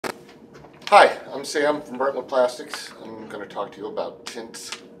Hi, I'm Sam from Brentwood Plastics. I'm going to talk to you about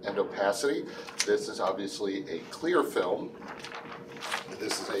tints and opacity. This is obviously a clear film.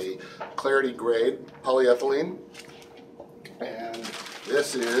 This is a clarity grade polyethylene, and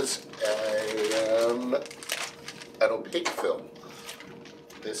this is an opaque film.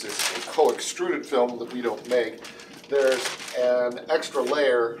 This is a co-extruded film that we don't make. There's an extra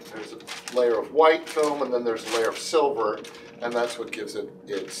layer. There's a layer of white film, and then there's a layer of silver, and that's what gives it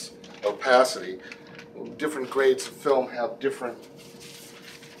its opacity. Different grades of film have different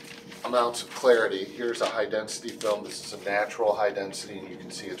amounts of clarity. Here's a high density film. This is a natural high density, and you can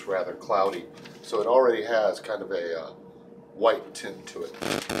see it's rather cloudy. So it already has kind of a white tint to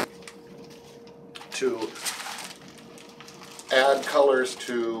it. To add colors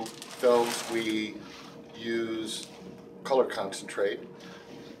to films, we use color concentrate,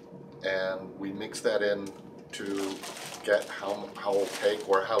 and we mix that in to get how opaque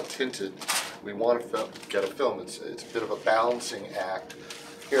or how tinted we want to get a film. It's a bit of a balancing act.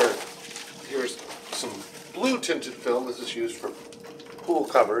 Here's some blue tinted film. This is used for pool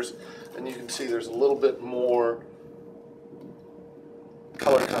covers, and you can see there's a little bit more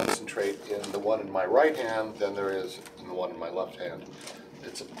color concentrate in the one in my right hand than there is in the one in my left hand.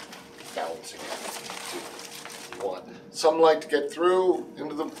 It's a balancing act. You want some light to get through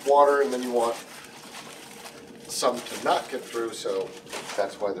into the water, and then you want some to not get through, so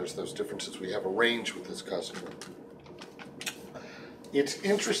that's why there's those differences. We have a range with this customer. It's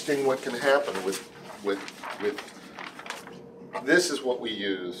interesting what can happen with this is what we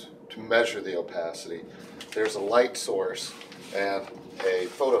use to measure the opacity. There's a light source and a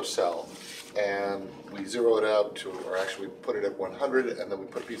photocell, and we zero it out to, or actually we put it at 100, and then we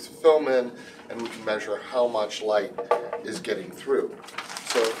put a piece of film in, and we can measure how much light is getting through.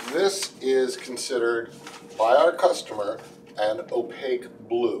 So this is considered by our customer an opaque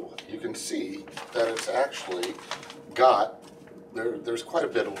blue. You can see that it's actually got, there's quite a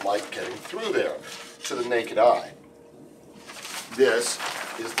bit of light getting through there to the naked eye. This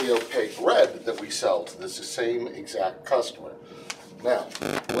is the opaque red that we sell to this same exact customer. Now,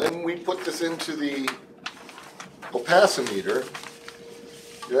 when we put this into the opacimeter,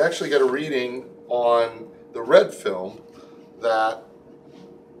 you actually get a reading on the red film that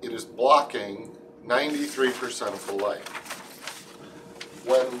it is blocking 93% of the light.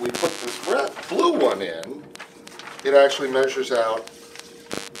 When we put this blue one in, it actually measures out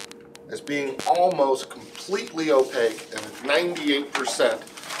as being almost completely opaque, and 98%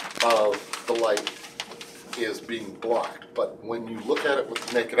 of the light is being blocked. But when you look at it with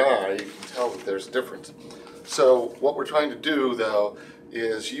the naked eye, you can tell that there's a difference. So what we're trying to do, though,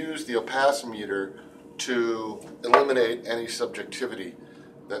 is use the opacimeter to eliminate any subjectivity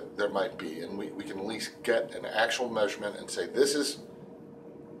that there might be, and we can at least get an actual measurement and say, this is,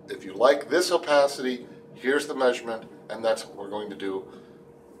 if you like this opacity, here's the measurement, and that's what we're going to do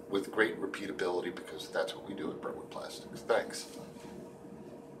with great repeatability, because that's what we do at Brentwood Plastics. Thanks.